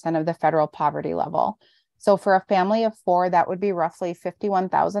 185% of the federal poverty level. So for a family of 4, that would be roughly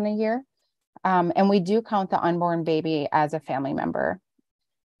 $51,000 a year. And we do count the unborn baby as a family member.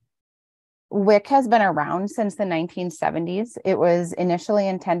 WIC has been around since the 1970s. It was initially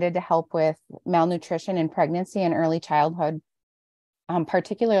intended to help with malnutrition in pregnancy and early childhood,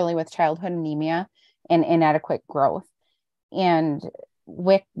 particularly with childhood anemia and inadequate growth. And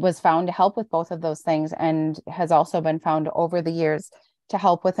WIC was found to help with both of those things and has also been found over the years to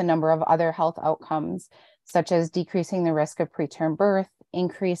help with a number of other health outcomes, such as decreasing the risk of preterm birth,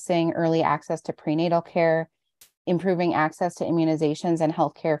 increasing early access to prenatal care, improving access to immunizations and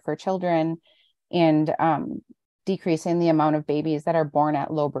healthcare for children, and decreasing the amount of babies that are born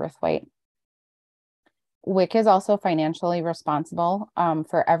at low birth weight. WIC is also financially responsible.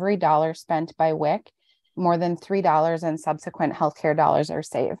 For every dollar spent by WIC, more than $3 in subsequent healthcare dollars are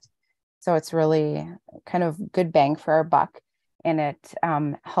saved. So it's really kind of good bang for our buck, and it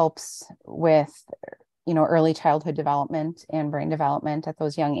helps with, early childhood development and brain development at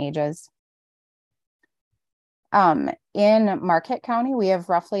those young ages. In Marquette County, we have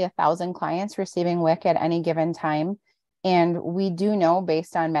roughly 1,000 clients receiving WIC at any given time. And we do know,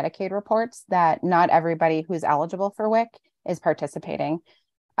 based on Medicaid reports, that not everybody who's eligible for WIC is participating.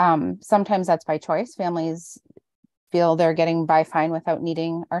 Sometimes that's by choice. Families feel they're getting by fine without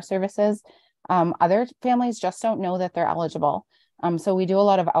needing our services. Other families just don't know that they're eligible. So we do a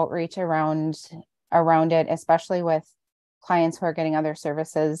lot of outreach around it, especially with clients who are getting other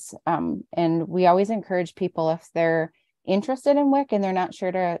services. And we always encourage people, if they're interested in WIC and they're not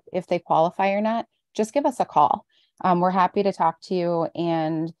sure if they qualify or not, just give us a call. We're happy to talk to you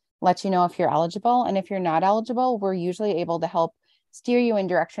and let you know if you're eligible. And if you're not eligible, we're usually able to help steer you in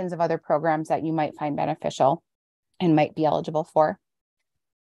directions of other programs that you might find beneficial and might be eligible for.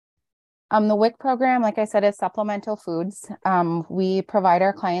 The WIC program, like I said, is supplemental foods. We provide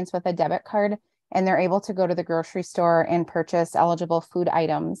our clients with a debit card, and they're able to go to the grocery store and purchase eligible food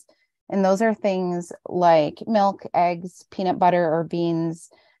items. And those are things like milk, eggs, peanut butter, or beans.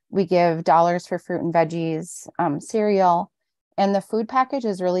 We give dollars for fruit and veggies, cereal. And the food package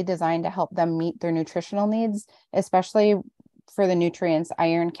is really designed to help them meet their nutritional needs, especially for the nutrients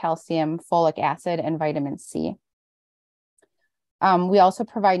iron, calcium, folic acid, and vitamin C. We also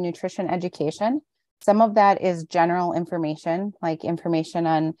provide nutrition education. Some of that is general information, like information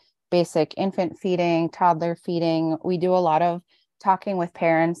on basic infant feeding, toddler feeding. We do a lot of talking with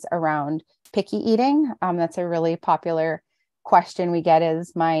parents around picky eating. That's a really popular question we get,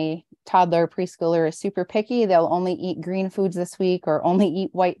 is my toddler preschooler is super picky. They'll only eat green foods this week, or only eat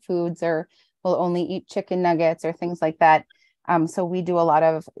white foods, or will only eat chicken nuggets, or things like that. So we do a lot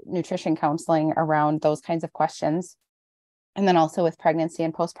of nutrition counseling around those kinds of questions. And then also with pregnancy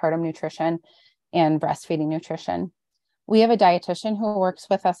and postpartum nutrition and breastfeeding nutrition. We have a dietitian who works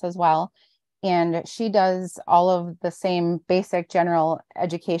with us as well, and she does all of the same basic general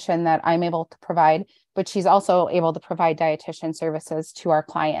education that I'm able to provide, but she's also able to provide dietitian services to our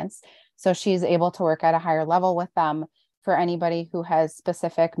clients. So she's able to work at a higher level with them for anybody who has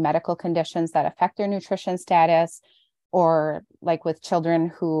specific medical conditions that affect their nutrition status, or like with children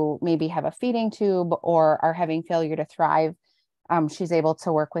who maybe have a feeding tube or are having failure to thrive. She's able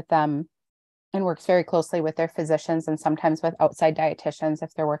to work with them and works very closely with their physicians, and sometimes with outside dietitians.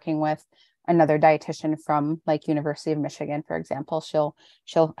 If they're working with another dietitian from like University of Michigan, for example, she'll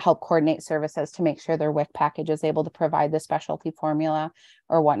help coordinate services to make sure their WIC package is able to provide the specialty formula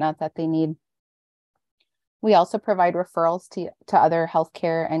or whatnot that they need. We also provide referrals to other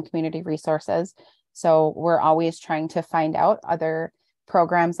healthcare and community resources. So we're always trying to find out other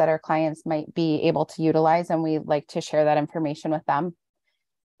programs that our clients might be able to utilize, and we like to share that information with them.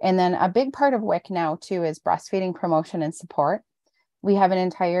 And then a big part of WIC now too is breastfeeding promotion and support. We have an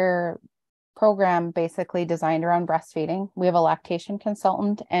entire program basically designed around breastfeeding. We have a lactation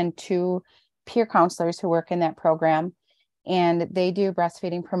consultant and 2 peer counselors who work in that program, and they do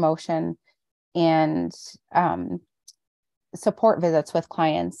breastfeeding promotion and support visits with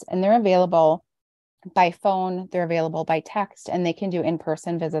clients. And they're available by phone, they're available by text, and they can do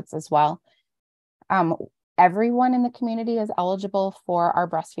in-person visits as well. Everyone in the community is eligible for our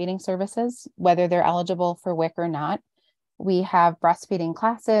breastfeeding services, whether they're eligible for WIC or not. We have breastfeeding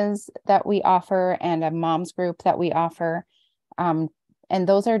classes that we offer and a mom's group that we offer. And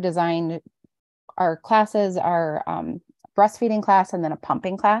those are designed, our classes are breastfeeding class and then a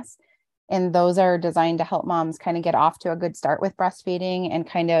pumping class. And those are designed to help moms kind of get off to a good start with breastfeeding and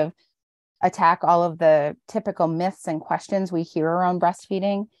kind of attack all of the typical myths and questions we hear around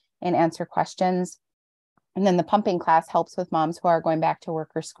breastfeeding and answer questions. And then the pumping class helps with moms who are going back to work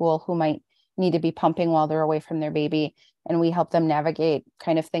or school who might need to be pumping while they're away from their baby. And we help them navigate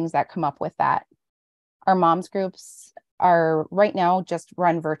kind of things that come up with that. Our moms groups are right now just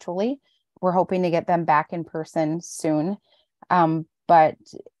run virtually. We're hoping to get them back in person soon. But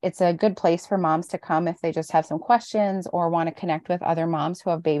it's a good place for moms to come if they just have some questions or want to connect with other moms who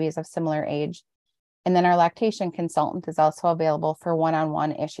have babies of similar age. And then our lactation consultant is also available for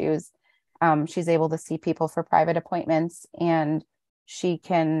one-on-one issues. She's able to see people for private appointments, and she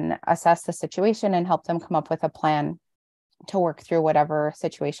can assess the situation and help them come up with a plan to work through whatever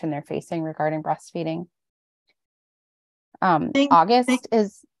situation they're facing regarding breastfeeding. August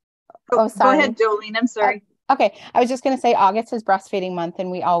is, oh, sorry. Go ahead, Jolene, I'm sorry. Okay, I was just going to say August is breastfeeding month,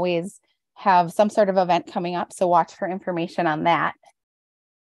 and we always have some sort of event coming up, so watch for information on that.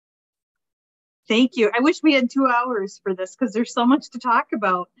 Thank you. I wish we had 2 hours for this because there's so much to talk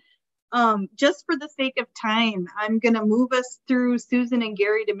about. Just for the sake of time, I'm going to move us through Susan and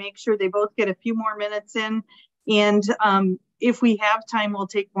Gary to make sure they both get a few more minutes in. And if we have time, we'll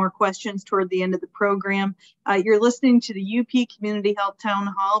take more questions toward the end of the program. You're listening to the UP Community Health Town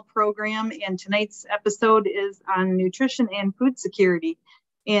Hall program, and tonight's episode is on nutrition and food security.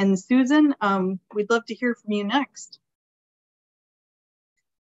 And Susan, we'd love to hear from you next.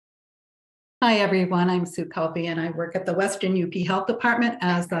 Hi, everyone. I'm Sue Kelby, and I work at the Western UP Health Department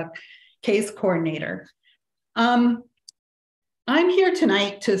as a case coordinator. I'm here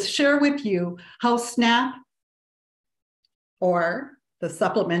tonight to share with you how SNAP, or the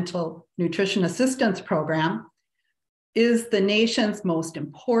Supplemental Nutrition Assistance Program, is the nation's most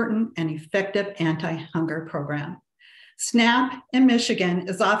important and effective anti-hunger program. SNAP in Michigan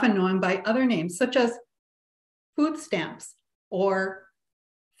is often known by other names such as food stamps or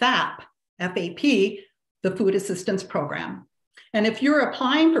FAP, FAP, the Food Assistance Program. And if you're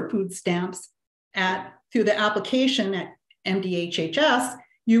applying for food stamps through the application at MDHHS,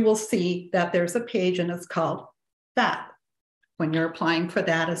 you will see that there's a page and it's called FAP when you're applying for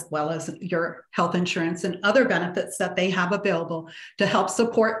that, as well as your health insurance and other benefits that they have available to help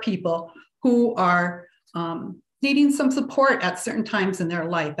support people who are needing some support at certain times in their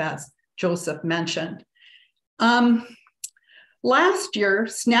life, as Joseph mentioned. Last year,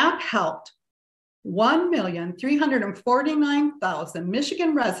 SNAP helped 1,349,000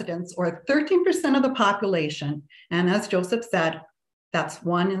 Michigan residents, or 13% of the population. And as Joseph said, that's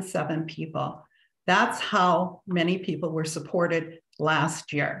 1 in 7 people. That's how many people were supported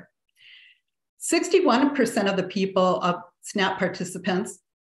last year. 61% of the people of SNAP participants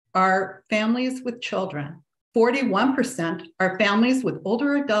are families with children. 41% are families with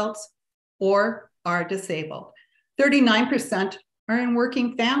older adults or are disabled. 39% are in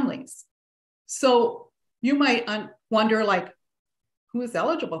working families. So you might wonder, like, who is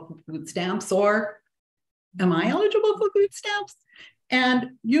eligible for food stamps, or am I eligible for food stamps?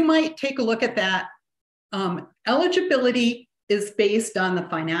 And you might take a look at that. Eligibility is based on the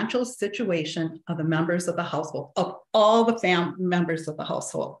financial situation of the members of the household, of all the members of the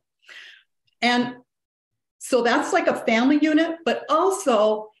household. And so that's like a family unit, but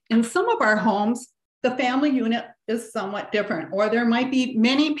also in some of our homes, the family unit is somewhat different, or there might be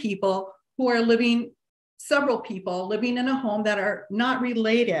many people who are several people living in a home that are not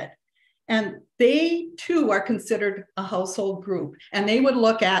related. And they too are considered a household group. And they would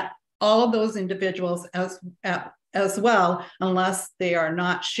look at all of those individuals as well, unless they are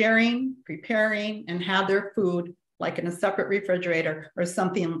not sharing, preparing, and have their food like in a separate refrigerator or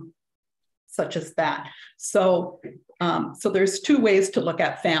something such as that. So there's 2 ways to look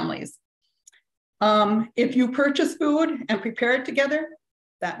at families. If you purchase food and prepare it together,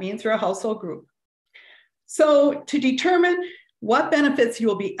 that means you're a household group. So to determine what benefits you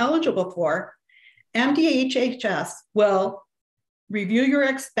will be eligible for, MDHHS will review your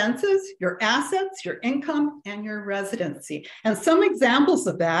expenses, your assets, your income, and your residency. And some examples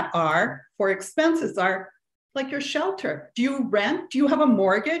of that are, for expenses, are like your shelter. Do you rent? Do you have a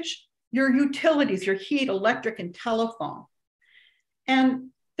mortgage? Your utilities, your heat, electric, and telephone. And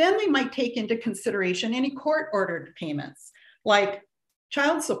then they might take into consideration any court-ordered payments, like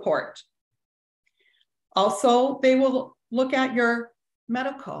child support. Also, they will look at your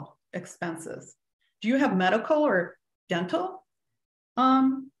medical expenses. Do you have medical or dental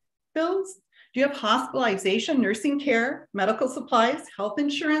bills? Do you have hospitalization, nursing care, medical supplies, health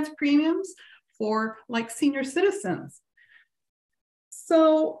insurance premiums for like senior citizens?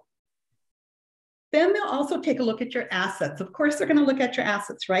 So then they'll also take a look at your assets. Of course, they're going to look at your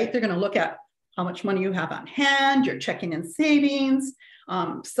assets, right? They're going to look at how much money you have on hand, your checking and savings.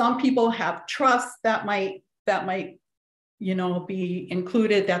 Some people have trusts that might be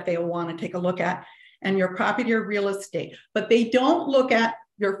included that they will want to take a look at, and your property or real estate. But they don't look at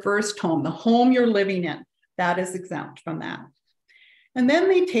your first home, the home you're living in. That is exempt from that. And then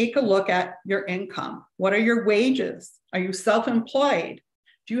they take a look at your income. What are your wages? Are you self-employed?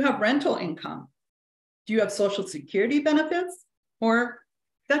 Do you have rental income? Do you have Social Security benefits or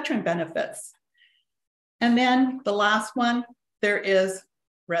veteran benefits? And then the last one, there is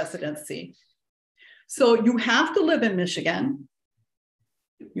residency. So you have to live in Michigan.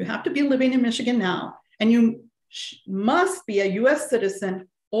 You have to be living in Michigan now, and you must be a US citizen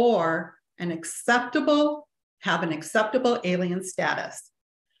or have an acceptable alien status.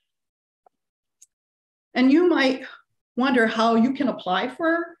 And you might wonder how you can apply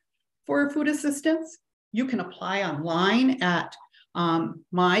for food assistance. You can apply online at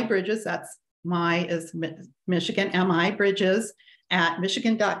MyBridges. That's My is Michigan, MI Bridges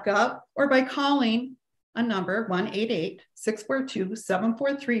michigan.gov or by calling a number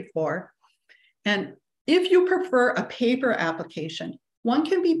 1-888-642-7434. And if you prefer a paper application, one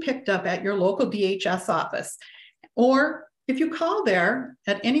can be picked up at your local DHS office. Or if you call there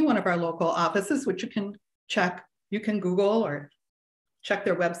at any one of our local offices, which you can check, you can Google or check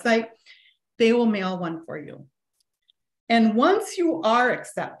their website, they will mail one for you. And once you are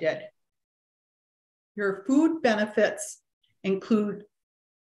accepted, your food benefits include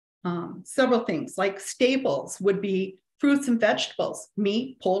several things, like staples would be fruits and vegetables,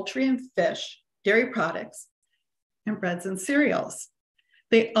 meat, poultry and fish, dairy products, and breads and cereals.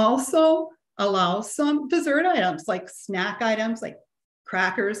 They also allow some dessert items, like snack items like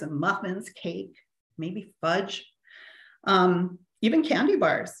crackers and muffins, cake, maybe fudge, even candy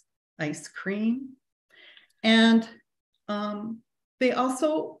bars, ice cream. And they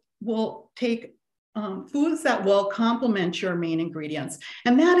also will take foods that will complement your main ingredients.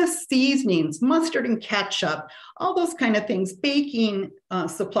 And that is seasonings, mustard and ketchup, all those kind of things, baking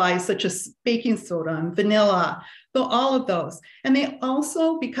supplies such as baking soda and vanilla, so all of those. And they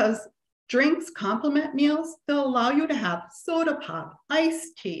also, because drinks complement meals, they'll allow you to have soda pop,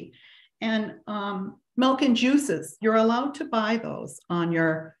 iced tea, and milk and juices. You're allowed to buy those on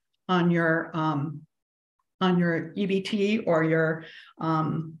your EBT or your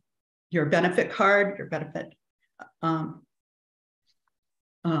benefit card, your benefit,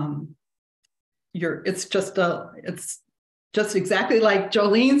 it's just exactly like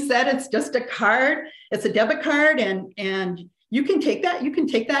Jolene said, it's just a card, it's a debit card, and you can take that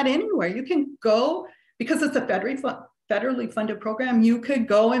anywhere. You can go, because it's a federally funded program, you could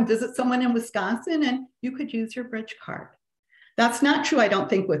go and visit someone in Wisconsin and you could use your bridge card. That's not true, I don't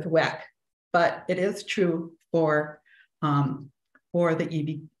think, with WEC, but it is true for our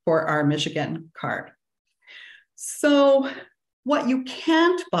Michigan card. So what you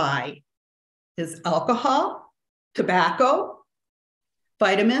can't buy is alcohol, tobacco,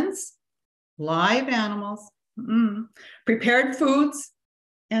 vitamins, live animals, prepared foods,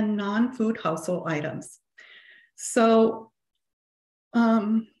 and non-food household items. So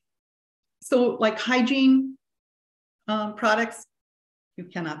like hygiene products, you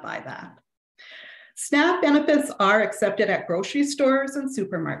cannot buy that. SNAP benefits are accepted at grocery stores and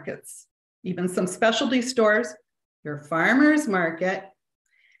supermarkets, even some specialty stores, your farmers market,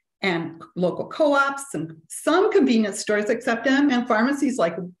 and local co-ops, and some convenience stores accept them, and pharmacies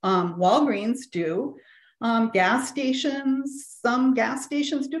like Walgreens do. Gas stations, some gas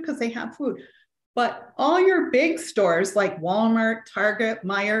stations do because they have food. But all your big stores like Walmart, Target,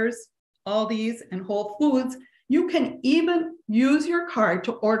 Myers, Aldi's, and Whole Foods, you can even use your card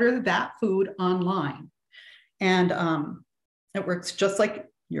to order that food online. And it works just like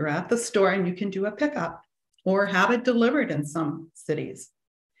you're at the store and you can do a pickup or have it delivered in some cities.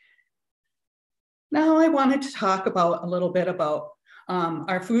 Now I wanted to talk a little bit about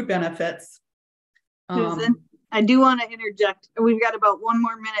our food benefits. Susan, I do want to interject. We've got about 1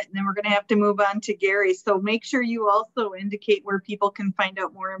 more minute and then we're going to have to move on to Gary. So make sure you also indicate where people can find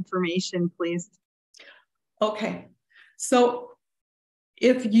out more information, please. Okay, so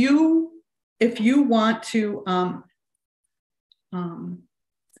if you want to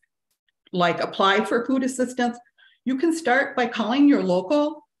like apply for food assistance, you can start by calling your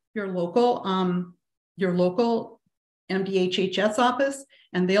local MDHHS office,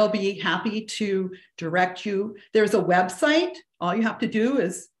 and they'll be happy to direct you. There's a website. All you have to do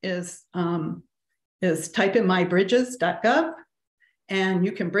is type in mybridges.gov. And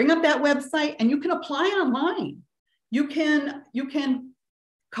you can bring up that website and you can apply online. You can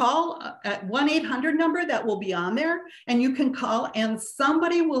call at 1-800 number that will be on there, and you can call and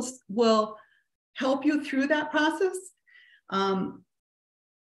somebody will help you through that process.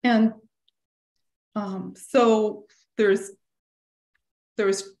 So there's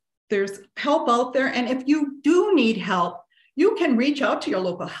help out there. And if you do need help, you can reach out to your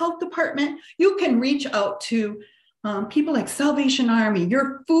local health department. You can reach out to people like Salvation Army,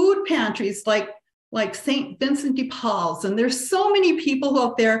 your food pantries like St. Vincent de Paul's, and there's so many people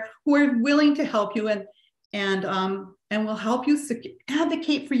out there who are willing to help you and will help you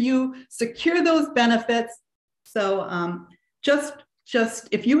advocate for you, secure those benefits. So just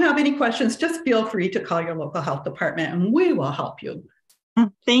if you have any questions, just feel free to call your local health department and we will help you.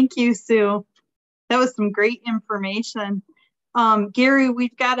 Thank you, Sue. That was some great information. Gary,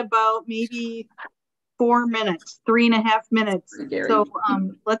 we've got about maybe 4 minutes, 3.5 minutes. Gary. So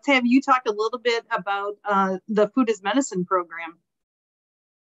let's have you talk a little bit about the Food is Medicine program.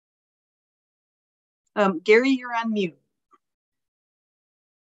 Gary, you're on mute.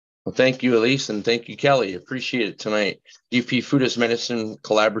 Well, thank you, Elise, and thank you, Kelly. Appreciate it tonight. UP Food as Medicine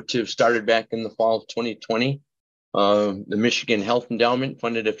Collaborative started back in the fall of 2020. The Michigan Health Endowment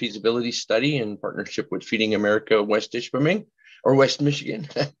funded a feasibility study in partnership with Feeding America West Ishpeming, or West Michigan,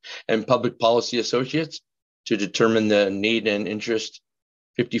 and Public Policy Associates to determine the need and interest.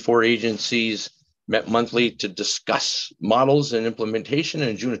 54 agencies met monthly to discuss models and implementation.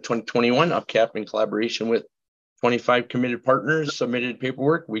 In June of 2021, UPCAP, in collaboration with 25 committed partners, submitted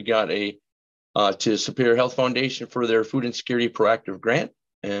paperwork. We got to Superior Health Foundation for their Food Insecurity Proactive Grant,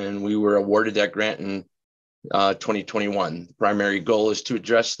 and we were awarded that grant in 2021. The primary goal is to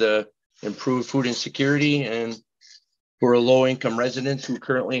address the improved food insecurity and for low-income residents who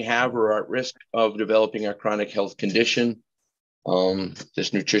currently have or are at risk of developing a chronic health condition.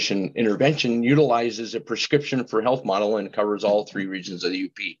 This nutrition intervention utilizes a prescription for health model and covers all 3 regions of the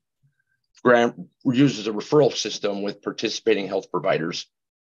UP. Grant uses a referral system with participating health providers.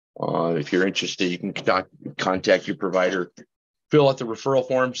 If you're interested, you can contact your provider, fill out the referral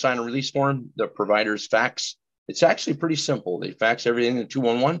form, sign a release form. The providers fax. It's actually pretty simple. They fax everything to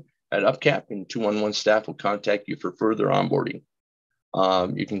 211 at UPCAP, and 211 staff will contact you for further onboarding.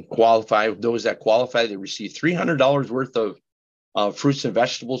 You can qualify. Those that qualify, they receive $300 worth of fruits and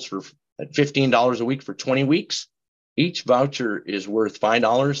vegetables at $15 a week for 20 weeks. Each voucher is worth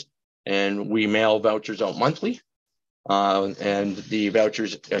 $5, and we mail vouchers out monthly. And the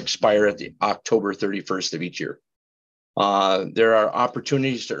vouchers expire at the October 31st of each year. There are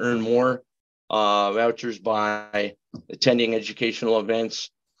opportunities to earn more vouchers by attending educational events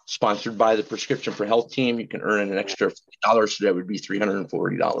sponsored by the Prescription for Health team. You can earn an extra $50, so that would be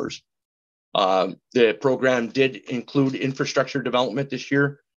 $340. The program did include infrastructure development this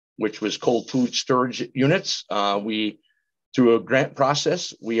year, which was cold food storage units. Through a grant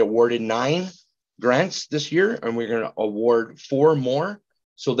process, we awarded 9 grants this year, and we're going to award 4 more.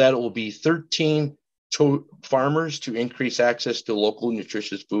 So that will be 13 farmers to increase access to local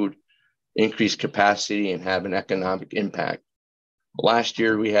nutritious food, increase capacity, and have an economic impact. Last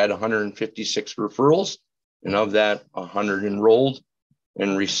year, we had 156 referrals, and of that, 100 enrolled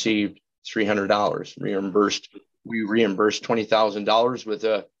and received $300 reimbursed. We reimbursed $20,000 with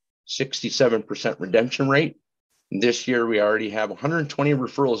a 67% redemption rate. This year, we already have 120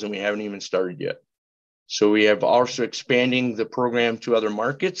 referrals, and we haven't even started yet. So we have also expanding the program to other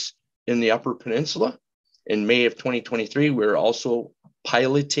markets in the Upper Peninsula. In May of 2023, we're also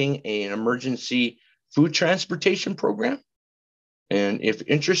piloting an emergency food transportation program. And if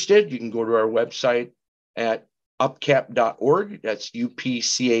interested, you can go to our website at upcap.org. That's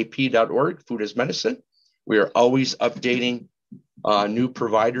upcap.org, Food as Medicine. We are always updating new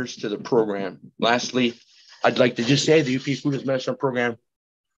providers to the program. Lastly, I'd like to just say the UP Food as Medicine program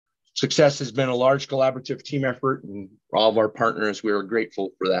success has been a large collaborative team effort, and for all of our partners, we are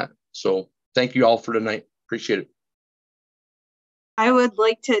grateful for that. So thank you all for tonight. Appreciate it. I would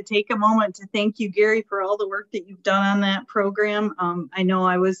like to take a moment to thank you, Gary, for all the work that you've done on that program. I know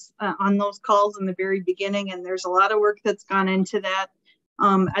I was on those calls in the very beginning, and there's a lot of work that's gone into that.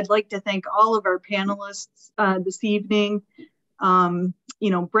 I'd like to thank all of our panelists this evening.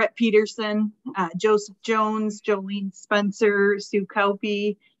 Brett Peterson, Joseph Jones, Jolene Spencer, Sue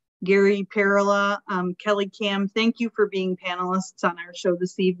Kaupe, Gary Perla, Kelly Cam. Thank you for being panelists on our show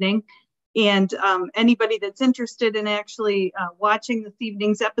this evening. And anybody that's interested in actually watching this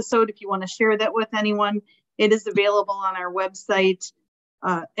evening's episode, if you want to share that with anyone, it is available on our website,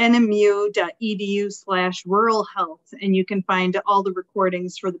 nmu.edu/rural health. And you can find all the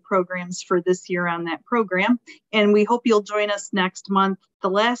recordings for the programs for this year on that program. And we hope you'll join us next month, the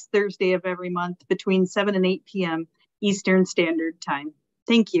last Thursday of every month, between 7 and 8 p.m. Eastern Standard Time.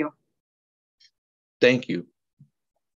 Thank you. Thank you.